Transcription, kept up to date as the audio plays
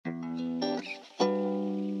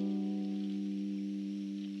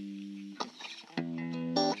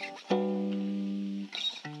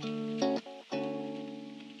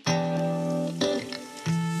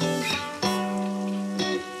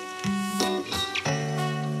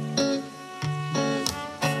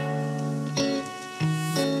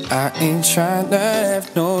I ain't trying to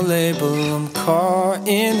have no label. I'm caught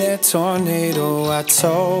in that tornado. I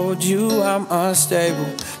told you I'm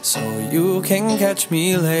unstable, so you can catch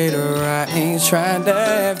me later. I ain't trying to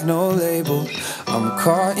have no label. I'm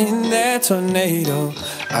caught in that tornado.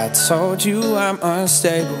 I told you I'm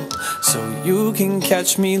unstable, so you can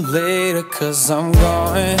catch me later. Cause I'm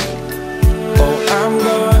gone. Oh, I'm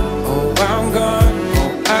gone. Oh, I'm gone.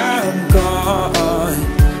 Oh, I'm gone.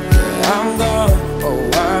 Yeah, I'm gone. Oh,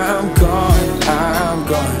 I'm gone. I'm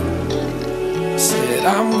gone. Said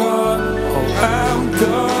I'm gone. Oh, I'm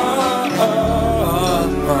gone.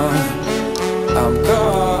 I'm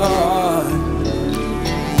gone.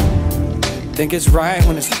 Think it's right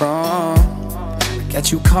when it's wrong.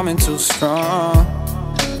 Got you coming too strong.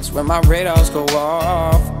 It's when my radars go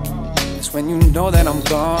off. It's when you know that I'm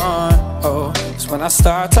gone. Oh, it's when I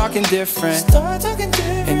start talking different.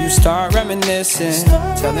 And you start reminiscing,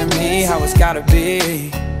 telling me how it's gotta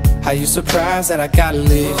be. How you surprised that I gotta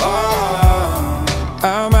leave. Oh,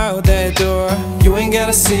 I'm out that door. You ain't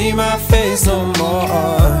gotta see my face no more.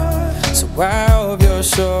 So I hope you're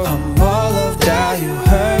sure I'm all of that you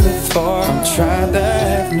heard before. I'm trying to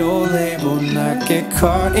have no label, not get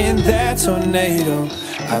caught in that tornado.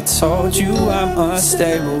 I told you I'm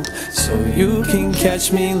unstable, so you can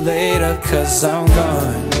catch me later. Cause I'm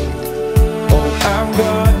gone. Oh, I'm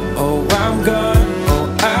gone. Oh, I'm gone. Oh,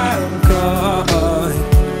 I'm gone. Oh,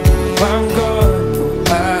 I'm gone.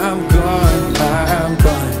 Oh, I'm gone. I'm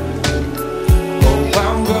gone. Oh,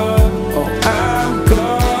 I'm gone. Oh, I'm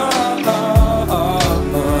gone.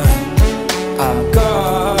 I'm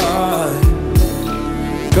gone.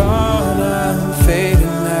 Gone, I'm fading.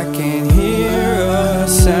 I can't hear a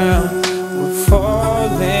sound. We're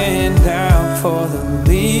falling down for the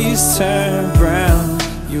leaves turn brown.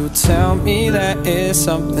 You tell me that it's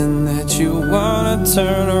something that you wanna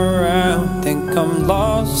turn around. Think I'm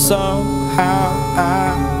lost somehow.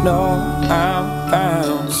 I know I'm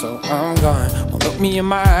bound, so I'm gone. Won't look me in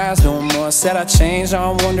my eyes no more. Said I changed,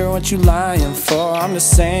 I'm wondering what you lying for. I'm the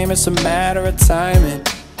same, it's a matter of timing.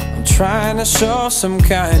 I'm trying to show some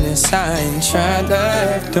kindness. I ain't trying to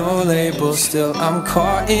have no label. Still I'm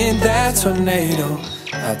caught in that tornado.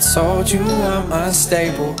 I told you I'm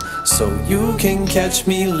unstable, so you can catch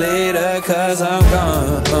me later. Cause I'm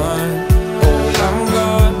gone.